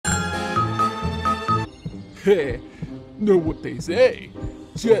Hey, know what they say.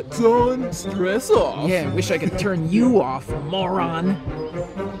 Jets on, stress off. Yeah, I wish I could turn you off, moron.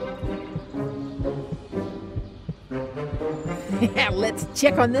 Let's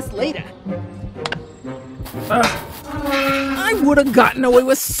check on this later. I would have gotten away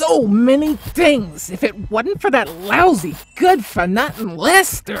with so many things if it wasn't for that lousy, good-for-nothing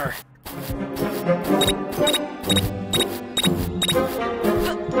Lester.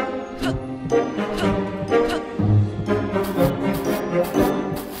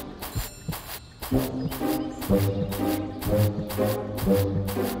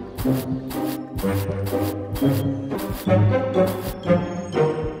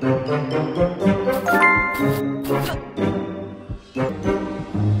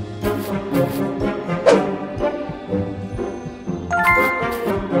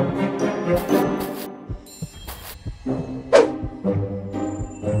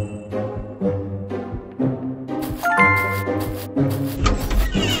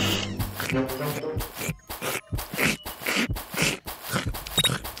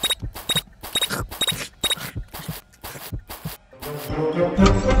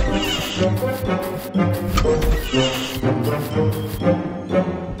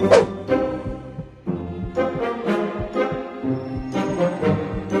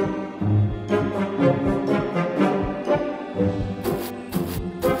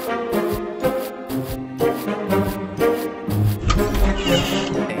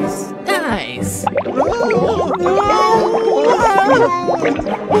 Nice.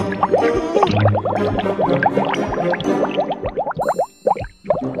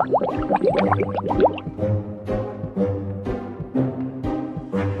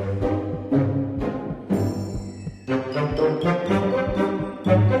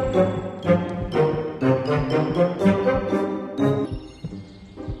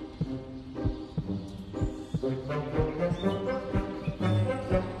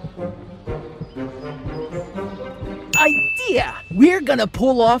 Idea! We're gonna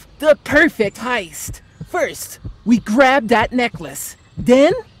pull off the perfect heist. First, we grab that necklace.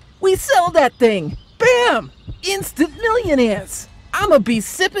 Then, we sell that thing. Bam! Instant millionaires. I'ma be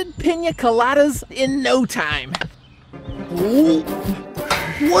sipping pina coladas in no time. Ooh.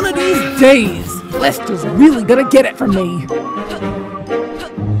 One of these days, Lester's really gonna get it from me.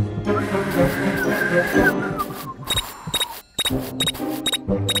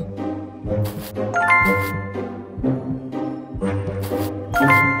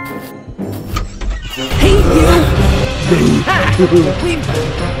 Hey, you! Ha!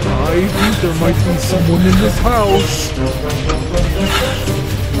 I think there might be someone in this house.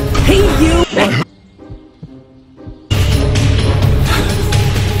 Hey, you!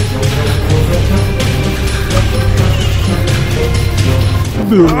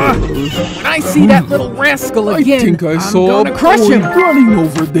 When I see that little rascal again, I think I I'm saw gonna crush boy him. running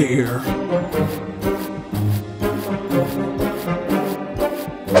over there.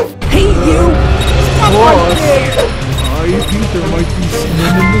 Hey, you! Stop right Boss, there! I think there might be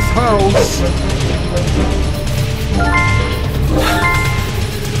someone in this house.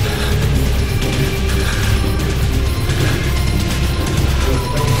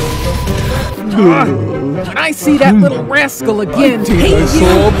 When I see that little rascal again, I think hey, I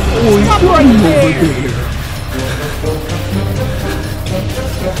saw a boy stop right running there! over there.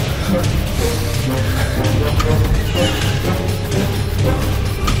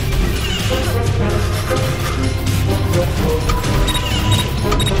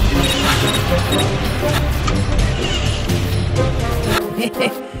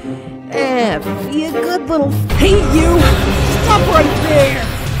 Be a good little... Hey, you! Stop right there!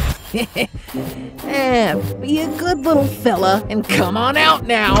 Be a good little fella and come on out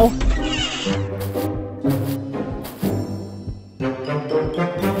now.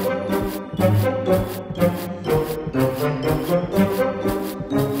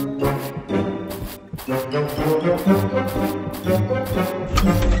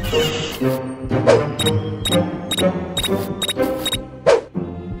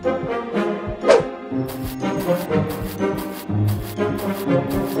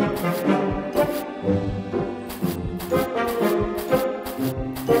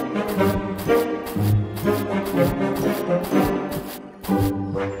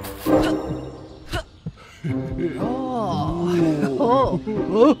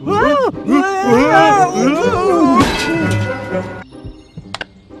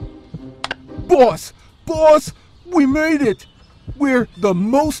 Boss, we made it! We're the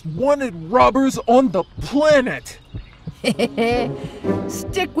most wanted robbers on the planet!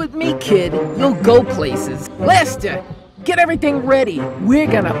 Stick with me, kid. You'll go places. Lester, get everything ready. We're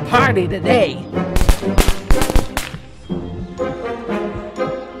gonna party today.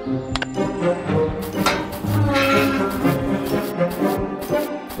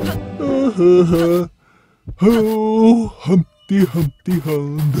 Oh, Humpty Humpty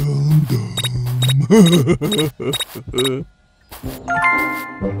Hum Dum Dum.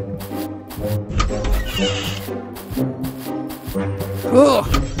 Ugh,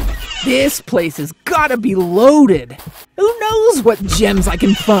 this place has gotta be loaded. Who knows what gems I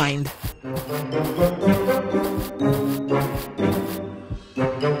can find?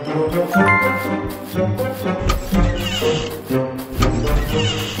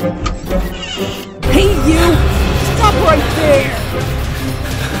 Hey you! Stop right there!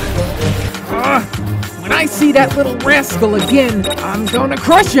 When I see that little rascal again, I'm gonna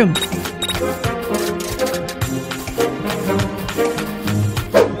crush him!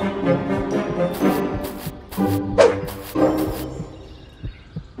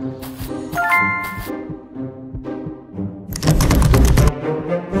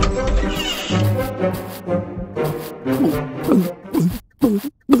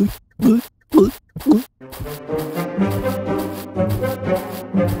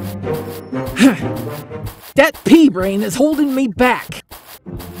 That pea-brain is holding me back.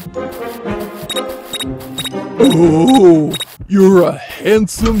 Oh, you're a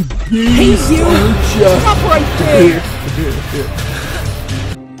handsome beast, Hey you! aren't ya? Stop right there!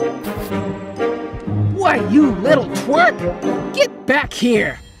 Why, you little twerp! Get back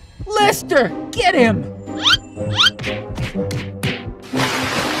here! Lester, get him!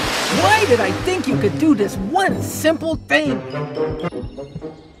 Why did I think you could do this one simple thing?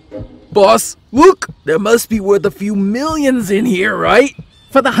 Boss, look! There must be worth a few millions in here, right?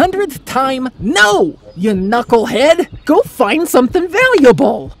 For the 100th time, no! You knucklehead! Go find something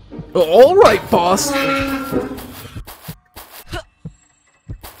valuable! All right, boss.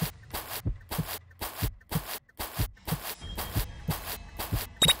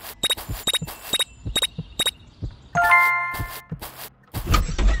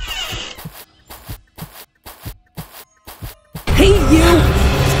 Hey you!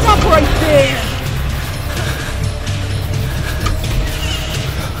 Stop right there!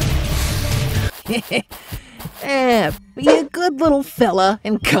 Be a good little fella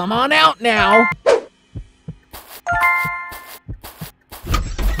and come on out now.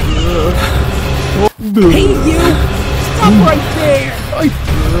 Hey you! Stop right there!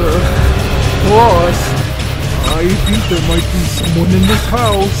 Boss, I think there might be someone in this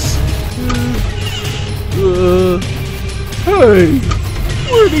house. Hey,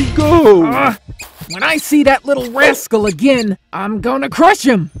 where'd he go? When I see that little rascal again, I'm gonna crush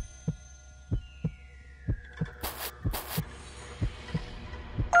him.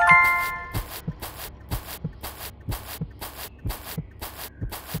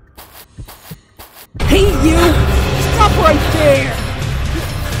 Hey you! Stop right there!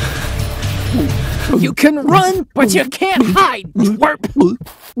 You can run, but you can't hide, twerp!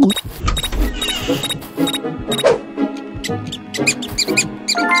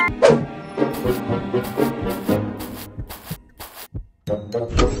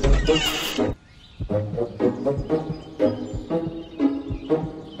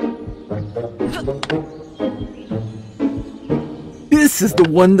 This is the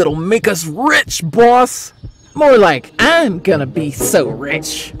one that'll make us rich, boss. More like, I'm gonna be so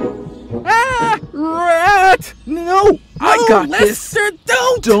rich. Ah, rat! No, I got Lester, this.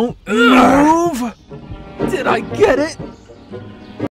 Don't move. Did I get it?